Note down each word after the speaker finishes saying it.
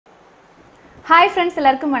Hi friends,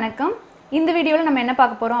 எல்லாருக்கும் வணக்கம். இந்த வீடியோல நம்ம என்ன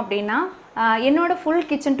பார்க்க போறோம் அப்படினா என்னோட full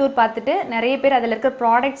kitchen tour பார்த்துட்டு நிறைய பேர் அதில இருக்க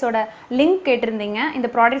products ஓட link கேட்டிருந்தீங்க. இந்த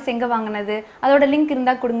products எங்க வாங்குனது, அதோட link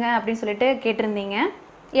இருந்தா கொடுங்க அப்படி சொல்லிட்டு கேட்டிருந்தீங்க.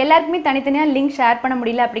 எல்லாருக்குமே தனித்தனியா லிங்க் ஷேர் பண்ண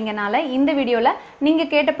முடியல அப்படிங்கனால இந்த வீடியோல நீங்க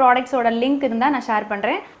கேட்ட products ஓட link இருந்தா நான் ஷேர்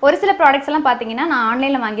பண்றேன். ஒரு சில products எல்லாம் பாத்தீங்கன்னா நான்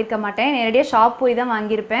ஆன்லைன்ல வாங்கி இருக்க மாட்டேன். நேரடியா ஷாப் போய் தான்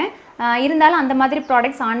வாங்கி இருப்பேன். இருந்தாலும் அந்த மாதிரி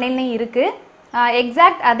products ஆன்லைன்லயும் இருக்கு.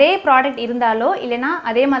 எக்ஸாக்ட் அதே ப்ராடக்ட் இருந்தாலோ இல்லனா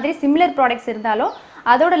அதே மாதிரி சிமிலர் ப்ராடக்ட்ஸ் இருந்தாலோ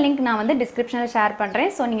அதோட லிங்க் நான் வந்து டிஸ்கிரிப்ஷன்ல ஷேர்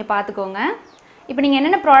பண்றேன் சோ நீங்க பாத்துக்கோங்க. இப்போ நீங்க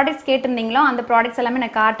என்னென்ன ப்ராடக்ட்ஸ் கேட்டிருந்தீங்களோ அந்த ப்ராடக்ட்ஸ் எல்லாமே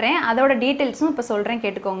நான் காட்றேன். அதோட டீடைல்ஸும் இப்போ சொல்றேன்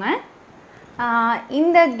கேட்டுக்கோங்க.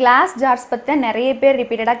 இந்த கிளாஸ் ஜார்ஸ் பத்தி நிறைய பேர்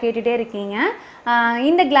ரிப்பீட்டடா கேட்டுட்டே இருக்கீங்க.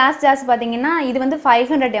 இந்த கிளாஸ் ஜார்ஸ் பாத்தீங்கன்னா இது வந்து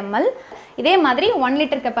 500 ml. இதே மாதிரி 1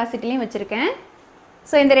 லிட்டர் கெபாசிட்டிலயும் வச்சிருக்கேன்.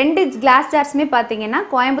 So இந்த ரெண்டு கிளாஸ் ஜார்ஸ்மே பாத்தீங்கன்னா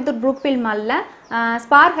கோயம்புத்தூர் ப்ரூக்ஃபீல்ட் மால்ல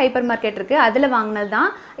ஸ்பார்க் ஹைப்பர் மார்க்கெட் இருக்கு அதுல வாங்குனதுதான்.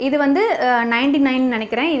 இது வந்து 99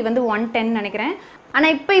 நினைக்கிறேன். இது வந்து 110 நினைக்கிறேன். ஆனா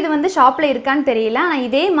இப்போ இது வந்து ஷாப்ல இருக்கான்னு தெரியல. ஆனா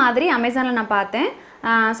இதே மாதிரி அமேசான்ல நான் பார்த்தேன்.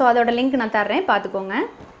 சோ அதோட லிங்க் நான் தரேன் பாத்துக்கோங்க.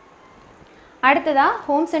 அடுத்ததா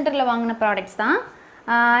ஹோம் சென்டர்ல வாங்குன ப்ராடக்ட்ஸ் தான்.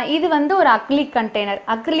 இது வந்து ஒரு அக்ரிலிக் கண்டெய்னர்.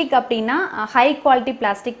 அக்ரிலிக் அப்படினா ஹை குவாலிட்டி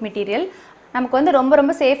பிளாஸ்டிக் மெட்டீரியல். நமக்கு வந்து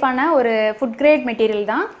ரொம்ப சேஃபான ஒரு ஃபுட் கிரேட்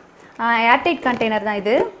மெட்டீரியல் தான். ஏர்டைட் கண்டெய்னர் தான்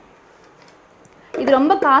இது. இது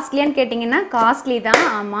ரொம்ப காஸ்ட்லியான்னு கேட்டிங்கன்னா காஸ்ட்லி தான்.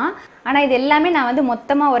 ஆமா. ஆனா இது எல்லாமே நான் வந்து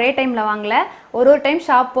மொத்தமா ஒரே டைம்ல வாங்கல. ஒரு டைம்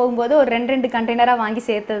ஷாப் போகும்போது ஒரு ரெண்டு கண்டெய்னரா வாங்கி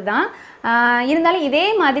சேர்த்தது தான். இருந்தாலும் இதே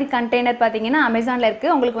மாதிரி கண்டெய்னர் பாத்தீங்கன்னா அமேசான்ல இருக்கு.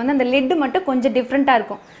 உங்களுக்கு வந்து அந்த லிட் மட்டும் கொஞ்சம் டிஃபரண்டா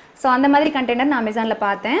இருக்கும். சோ அந்த மாதிரி கண்டெய்னர் நான் அமேசான்ல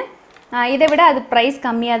பார்த்தேன். இதை விட அது பிரைஸ்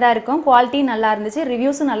கம்மியா தான் இருக்கும். குவாலிட்டி நல்லா இருந்துச்சு.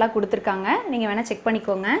 ரிவ்யூஸும் நல்லா கொடுத்திருக்காங்க. நீங்க வேணா செக்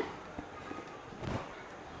பண்ணிக்கோங்க.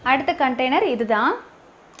 அடுத்த கண்டெய்னர் இதுதான்.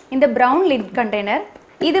 இந்த பிரவுன் லிட் கண்டெய்னர்.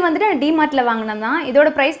 இது வந்துட்டு டிமார்ட்ல வாங்குனது தான். இதோட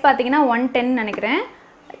பிரைஸ் பாத்தீங்கன்னா 110 நினைக்கிறேன்.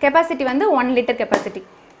 கெபாசிட்டி வந்து 1 லிட்டர் கெபாசிட்டி.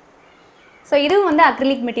 சோ இதுவும் வந்து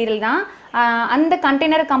அக்ரிலிக் மெட்டீரியல் தான். அந்த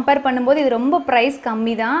கண்டெய்னரை கம்பேர் பண்ணும்போது இது ரொம்ப பிரைஸ்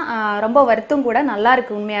கம்மி தான். ரொம்ப வர்த்தும் கூட நல்லா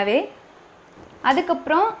இருக்கு உண்மையாவே. அதுக்கு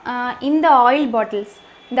அப்புறம் இந்த ஆயில் பாட்டில்ஸ்.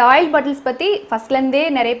 இந்த ஆயில் பாட்டில்ஸ் பத்தி ஃபர்ஸ்ட்ல இருந்தே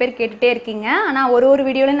நிறைய பேர் கேட்டுட்டே இருக்கீங்க. ஆனா ஒரு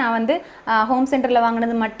வீடியோல நான் வந்து ஹோம் சென்டர்ல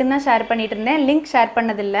வாங்குனது மட்டும் தான் ஷேர் பண்ணிட்டு இருந்தேன். லிங்க் ஷேர்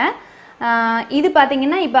பண்ணது இல்ல. இது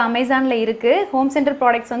பாத்தீங்கன்னா இப்போ அமேசான்ல இருக்கு. ஹோம் சென்டர்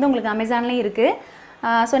ப்ராடக்ட்ஸ் வந்து உங்களுக்கு அமேசான்லயும் இருக்கு.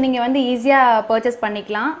 சோ நீங்க வந்து ஈஸியா பர்ச்சேஸ்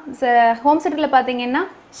பண்ணிக்கலாம். ஹோம் சென்டர்ல பாத்தீங்கன்னா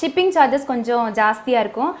ஷிப்பிங் சார்ஜஸ் கொஞ்சம் ஜாஸ்தியா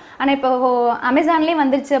இருக்கும். ஆனா இப்போ அமேசான்லயே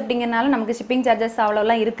வந்துருச்சு அப்படிங்கறனால நமக்கு ஷிப்பிங் சார்ஜஸ்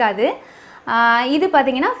அவ்வளவுலாம் இருக்காது. இது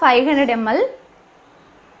பாத்தீங்கன்னா 500 ml.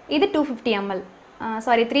 இது 250 ml.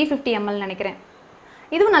 சாரி 350 ml நினைக்கிறேன்.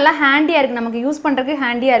 இதுவும் நல்லா ஹேண்டியா இருக்கு. நமக்கு யூஸ் பண்றதுக்கு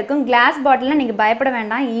ஹேண்டியா இருக்கும். கிளாஸ் பாட்டில்ல நீங்க பயப்பட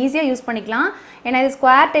வேண்டாம். ஈஸியா யூஸ் பண்ணிக்கலாம். ஏன்னா இது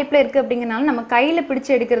ஸ்கொயர் டைப்ல இருக்கு அப்படிங்கறனால நம்ம கையில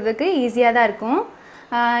பிடிச்சு எடுக்கிறதுக்கு ஈஸியா தான் இருக்கும்.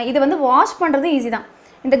 இது வந்து வாஷ் பண்றது ஈஸி தான்.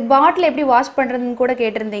 இந்த பாட்டில் எப்படி வாஷ் பண்றதுன்னு கூட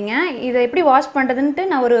கேட்டிருந்தீங்க. இதை எப்படி வாஷ் பண்றதுன்னு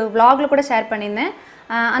நான் ஒரு vlogல கூட ஷேர் பண்ணியிருந்தேன்.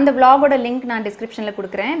 அந்த vlogோட லிங்க் நான் டிஸ்கிரிப்ஷன்ல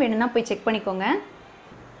கொடுக்குறேன். வேணும்னா போய் செக் பண்ணிக்கோங்க.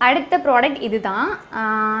 அடுத்த ப்ராடக்ட் இதுதான்.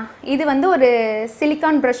 இது வந்து ஒரு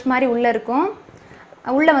சிலிகான் பிரஷ் மாதிரி உள்ள இருக்கும்.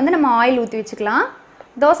 உள்ள வந்து நம்ம ஆயில் ஊத்தி வச்சுக்கலாம்.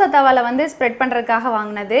 தோசை தவால வந்து ஸ்ப்ரெட் பண்றதுக்காக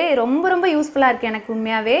வாங்குனது. ரொம்ப யூஸ்ஃபுல்லா இருக்கு எனக்கு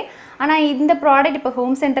உண்மையாவே. ஆனா இந்த ப்ராடக்ட் இப்போ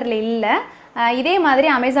ஹோம் சென்டர்ல இல்ல. இதே மாதிரி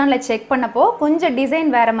அமேசான்ல செக் பண்ணப்போ கொஞ்சம் டிசைன்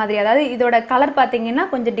வேற மாதிரி. அதாவது இதோட கலர் பாத்தீங்கன்னா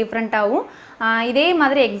கொஞ்சம் டிஃபரண்டாவும் இதே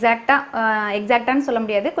மாதிரி எக்ஸாக்ட்டான்னு சொல்ல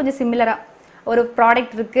முடியாது. கொஞ்சம் சிமிலரா ஒரு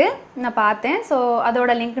ப்ராடக்ட் இருக்கு. நான் பார்த்தேன். சோ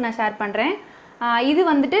அதோட லிங்க் நான் ஷேர் பண்றேன். இது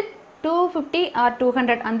வந்துட்டு 250 or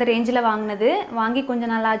 200 அந்த ரேஞ்சில வாங்குனது. வாங்கி கொஞ்ச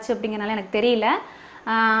நாள் ஆச்சு அப்படிங்கறனால எனக்கு தெரியல.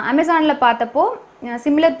 அமேசான்ல பார்த்தப்போ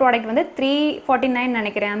சிமிலர் ப்ராடக்ட் வந்து 349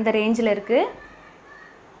 நினைக்கிறேன். அந்த ரேஞ்சில இருக்கு.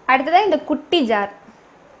 அடுத்ததா இந்த குட்டி ஜார்.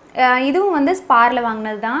 இதுவும் வந்து ஸ்பார்ல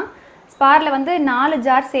வாங்குனது தான். ஸ்பார்ல வந்து 4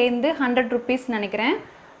 ஜார் சேர்ந்து 100 rupees நினைக்கிறேன்.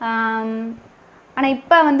 ஆனா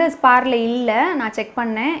இப்போ வந்து ஸ்பார்ல இல்ல. நான் செக்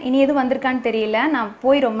பண்ணேன். இனி எது வந்திருக்கான்னு தெரியல. நான்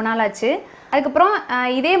போய் ரொம்ப நாள் ஆச்சு. அதுக்கு அப்புறம்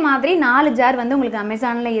இதே மாதிரி 4 ஜார் வந்து உங்களுக்கு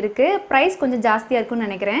அமேசான்ல இருக்கு. பிரைஸ் கொஞ்சம் ஜாஸ்தியா இருக்கும்னு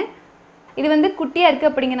நினைக்கிறேன். இது வந்து குட்டியா இருக்கு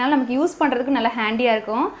அப்படிங்கறனால நமக்கு யூஸ் பண்றதுக்கு நல்ல ஹேண்டியா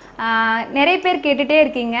இருக்கும். நிறைய பேர் கேட்டுட்டே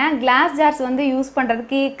இருக்கீங்க கிளாஸ் ஜார்ஸ் வந்து யூஸ்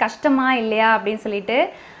பண்றதுக்கு கஷ்டமா இல்லையா அப்படினு சொல்லிட்டு.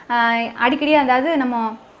 அடிக்கடி அதாவது நம்ம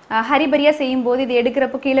ஹரிபரியா செய்யும்போது இது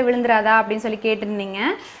எடுக்கிறப்ப கீழ விழுந்துராதா அப்படினு சொல்லி கேட்டிருந்தீங்க.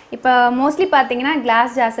 இப்போ மோஸ்ட்லி பாத்தீங்கன்னா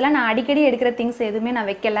கிளாஸ் ஜார்ஸ்ல நான் அடிக்கடி எடுக்கிற திங்ஸ் எதுவுமே நான்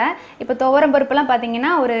வைக்கல. இப்போ துவரம் பருப்புலாம்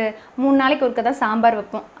பாத்தீங்கன்னா ஒரு 3 நாளைக்கு ஒருக்க தான் சாம்பார்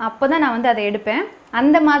வைப்போம். அப்பதான் நான் வந்து அதை எடுப்பேன்.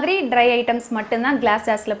 அந்த மாதிரி ட்ரை ஐட்டம்ஸ் மட்டும் தான் கிளாஸ்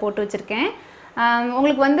ஜார்ஸ்ல போட்டு வச்சிருக்கேன்.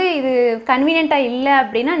 உங்களுக்கு வந்து இது கன்வீனியன்ட்டா இல்ல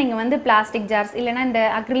அப்படினா நீங்க வந்து பிளாஸ்டிக் ஜார்ஸ் இல்லனா இந்த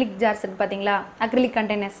அக்ரிலிக் ஜார்ஸ் இருக்கு பாத்தீங்களா? அக்ரிலிக்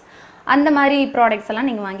கண்டெய்னர்ஸ் அந்த மாதிரி ப்ராடக்ட்ஸ் எல்லாம்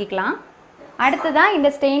நீங்க வாங்கிக்கலாம். அடுத்ததா இந்த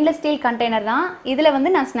ஸ்டெயின்லெஸ் ஸ்டீல் கண்டெய்னர் தான். இதுல வந்து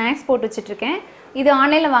நான் ஸ்நாக்ஸ் போட்டு வச்சிட்டு இருக்கேன். இது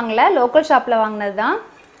ஆன்லைன்ல வாங்கல, லோக்கல் ஷாப்ல வாங்குனது தான்.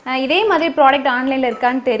 இதே மாதிரி ப்ராடக்ட் ஆன்லைன்ல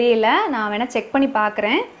இருக்கான்னு தெரியல. நான் வேணா செக் பண்ணி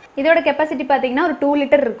பார்க்கறேன். இதோட கெபாசிட்டி பாத்தீங்கன்னா ஒரு 2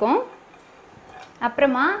 லிட்டர் இருக்கும்.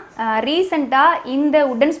 அப்புறமா ரீசெண்டாக இந்த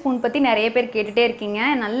உட்டன் ஸ்பூன் பற்றி நிறைய பேர் கேட்டுகிட்டே இருக்கீங்க.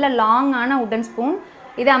 நல்ல லாங்கான உட்டன் ஸ்பூன்.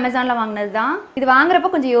 இது அமேசானில் வாங்கினது தான். இது வாங்குறப்போ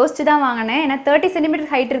கொஞ்சம் யோசிச்சு தான் வாங்கினேன். ஏன்னா 30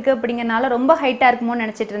 சென்டிமீட்டர் ஹைட் இருக்குது அப்படிங்கிறனால ரொம்ப ஹைட்டாக இருக்குமோன்னு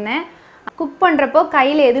நினச்சிட்டு இருந்தேன். குக் பண்ணுறப்போ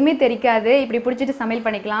கையில் எதுவுமே தெரிக்காது, இப்படி பிடிச்சிட்டு சமையல்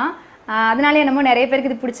பண்ணிக்கலாம். அதனால என்னமோ நிறைய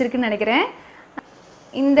பேருக்கு இது பிடிச்சிருக்குன்னு நினைக்கிறேன்.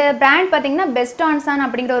 இந்த பிராண்ட் பார்த்தீங்கன்னா பெஸ்ட் ஆன்சான்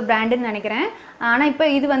அப்படிங்கிற ஒரு பிராண்டுன்னு நினைக்கிறேன். ஆனால் இப்போ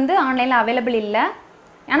இது வந்து ஆன்லைனில் அவைலபிள் இல்லை.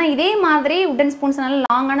 ஆனால் இதே மாதிரி உட்டன் ஸ்பூன்ஸ், நல்ல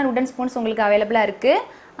லாங்கான உட்டன் ஸ்பூன்ஸ் உங்களுக்கு அவைலபிளாக இருக்குது.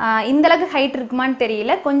 இந்தளவுக்கு ஹைட் இருக்குமான்னு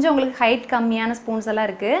தெரியல, கொஞ்சம் உங்களுக்கு ஹைட் கம்மியான ஸ்பூன்ஸ் எல்லாம்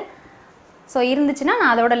இருக்குது. ஸோ இருந்துச்சுன்னா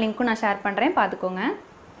நான் அதோட லிங்க்கும் நான் ஷேர் பண்ணுறேன், பார்த்துக்கோங்க.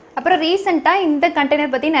 அப்புறம் ரீசெண்டாக இந்த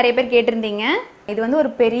கண்டெய்னர் பற்றி நிறைய பேர் கேட்டிருந்தீங்க. இது வந்து ஒரு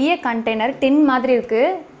பெரிய கண்டெய்னர், டின் மாதிரி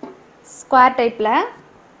இருக்குது, ஸ்கொயர் டைப்பில்.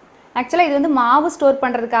 ஆக்சுவலாக இது வந்து மாவு ஸ்டோர்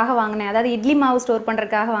பண்ணுறதுக்காக வாங்கினேன், அதாவது இட்லி மாவு ஸ்டோர்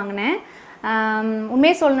பண்ணுறதுக்காக வாங்கினேன்.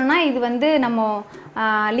 உண்மையை சொல்லணுன்னா இது வந்து நம்ம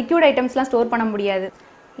லிக்யூட் ஐட்டம்ஸ்லாம் ஸ்டோர் பண்ண முடியாது.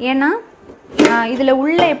 ஏன்னா இதில்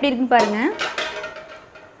உள்ள எப்படி இருக்குன்னு பாருங்கள்,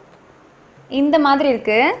 இந்த மாதிரி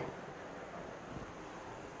இருக்குது.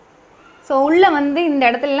 ஸோ உள்ளே வந்து இந்த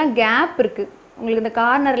இடத்துலலாம் கேப் இருக்குது, உங்களுக்கு இந்த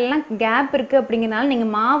கார்னர்லாம் கேப் இருக்குது. அப்படிங்கிறனால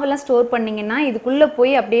நீங்கள் மாவெல்லாம் ஸ்டோர் பண்ணிங்கன்னா இதுக்குள்ளே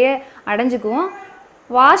போய் அப்படியே அடைஞ்சிக்கும்.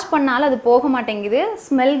 வாஷ் பண்ணாலும் அது போக மாட்டேங்குது,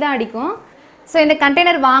 ஸ்மெல் தான் அடிக்கும். ஸோ இந்த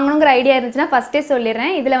கண்டெய்னர் வாங்கணுங்கிற ஐடியா இருந்துச்சுன்னா ஃபஸ்ட்டே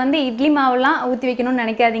சொல்லிடுறேன், இதில் வந்து இட்லி மாவுலாம் ஊற்றி வைக்கணும்னு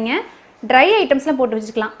நினைக்காதீங்க. ட்ரை ஐட்டம்ஸ்லாம் போட்டு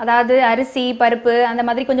வச்சுக்கலாம், அதாவது அரிசி பருப்பு அந்த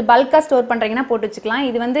மாதிரி கொஞ்சம் பல்காக ஸ்டோர் பண்ணுறீங்கன்னா போட்டு வச்சுக்கலாம்.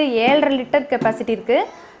 இது வந்து 7.5 லிட்டர் கெப்பாசிட்டி இருக்குது.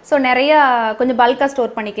 ஸோ நிறையா கொஞ்சம் பல்காக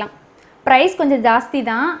ஸ்டோர் பண்ணிக்கலாம். ப்ரைஸ் கொஞ்சம் ஜாஸ்தி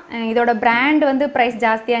தான். இதோட பிராண்ட் வந்து ப்ரைஸ்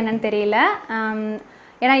ஜாஸ்தியாக என்னன்னு தெரியல.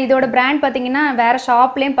 ஏன்னா இதோட பிராண்ட் பார்த்தீங்கன்னா வேறு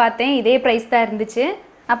ஷாப்லேயும் பார்த்தேன், இதே ப்ரைஸ் தான் இருந்துச்சு.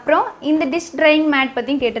 அப்புறம் இந்த டிஷ் ட்ரையிங் மேட்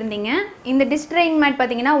பற்றியும் கேட்டிருந்தீங்க. இந்த டிஷ் ட்ரையிங் மேட்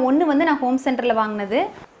பார்த்தீங்கன்னா ஒன்று வந்து நான் ஹோம் சென்டரில் வாங்கினது,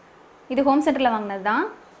 இது ஹோம் சென்டரில் வாங்கினது தான்.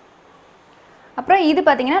 அப்புறம் இது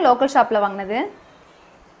பார்த்தீங்கன்னா லோக்கல் ஷாப்பில் வாங்கினது.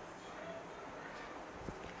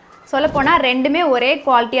 சொல்லப்போனால் ரெண்டுமே ஒரே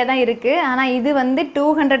குவாலிட்டியாக தான் இருக்குது. ஆனால் இது வந்து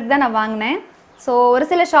 200 தான் நான் வாங்கினேன். ஸோ ஒரு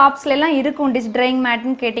சில ஷாப்ஸ்லாம் இருக்கும் டிஷ் ட்ரையிங்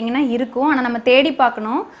மேட்னு கேட்டிங்கன்னா இருக்கும், ஆனால் நம்ம தேடி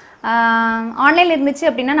பார்க்கணும். ஆன்லைனில் இருந்துச்சு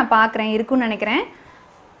அப்படின்னா நான் பார்க்குறேன், இருக்குன்னு நினைக்கிறேன்.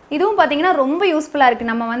 இதுவும் பார்த்திங்கன்னா ரொம்ப யூஸ்ஃபுல்லாக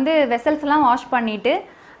இருக்குது. நம்ம வந்து வெசல்ஸ்லாம் வாஷ் பண்ணிவிட்டு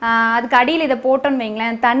அதுக்கு அடியில் இதை போட்டோன்னு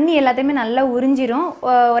வைங்களேன், தண்ணி எல்லாத்தையுமே நல்லா உறிஞ்சிரும்.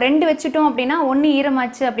 2 வச்சுட்டோம் அப்படின்னா ஒன்று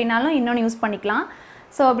ஈரமாச்சு அப்படின்னாலும் இன்னொன்று யூஸ் பண்ணிக்கலாம்.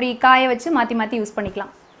 ஸோ அப்படி காய வச்சு மாற்றி மாற்றி யூஸ்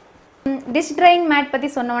பண்ணிக்கலாம். டிஷ் ட்ரையிங் மேட் பற்றி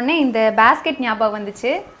சொன்னோடனே இந்த பேஸ்கெட் ஞாபகம்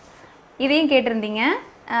வந்துச்சு, இதையும் கேட்டிருந்தீங்க.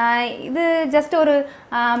 இது ஜஸ்ட் ஒரு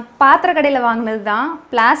பாத்திர கடையில் வாங்கினது தான்.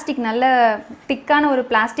 பிளாஸ்டிக், நல்ல திக்கான ஒரு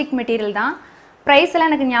பிளாஸ்டிக் மெட்டீரியல் தான். ப்ரைஸ்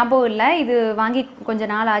எல்லாம் எனக்கு ஞாபகம் இல்லை, இது வாங்கி கொஞ்ச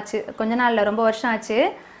நாள் ஆச்சு, கொஞ்ச நாள் இல்லை ரொம்ப வருஷம் ஆச்சு.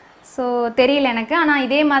 ஸோ தெரியல எனக்கு. ஆனால்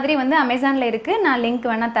இதே மாதிரி வந்து அமேசானில் இருக்குது, நான் லிங்க்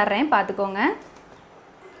வேணால் தர்றேன், பார்த்துக்கோங்க.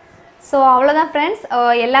 ஸோ அவ்வளோதான் ஃப்ரெண்ட்ஸ்,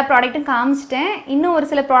 எல்லா ப்ராடக்ட்டும் காமிச்சிட்டேன். இன்னும் ஒரு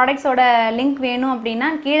சில ப்ராடக்ட்ஸோட லிங்க் வேணும் அப்படின்னா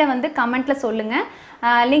கீழே வந்து கமெண்ட்டில் சொல்லுங்கள்,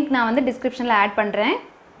 லிங்க் நான் வந்து டிஸ்கிரிப்ஷனில் ஆட் பண்ணுறேன்.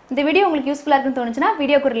 இந்த வீடியோ உங்களுக்கு யூஸ்ஃபுல்லாக இருக்குன்னு தோணுச்சுன்னா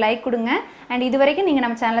வீடியோக்கு ஒரு லைக் கொடுங்க. அண்ட் இது வரைக்கும் நீங்கள்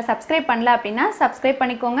நம்ம சேனலை சப்ஸ்கிரைப் பண்ணல அப்படின்னா சப்ஸ்கிரைப்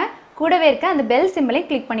பண்ணிக்கோங்க. கூடவே இருக்க அந்த பெல் சிம்பிளையும்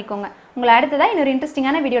கிளிக் பண்ணிக்கோங்க. உங்களை அடுத்ததாக இன்னொரு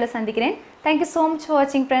இன்ட்ரெஸ்டிங்கான வீடியோவில் சந்திக்கிறேன். தேங்க்யூ ஸோ மச் ஃபார்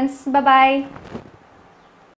வாட்சிங் ஃப்ரெண்ட்ஸ். பை.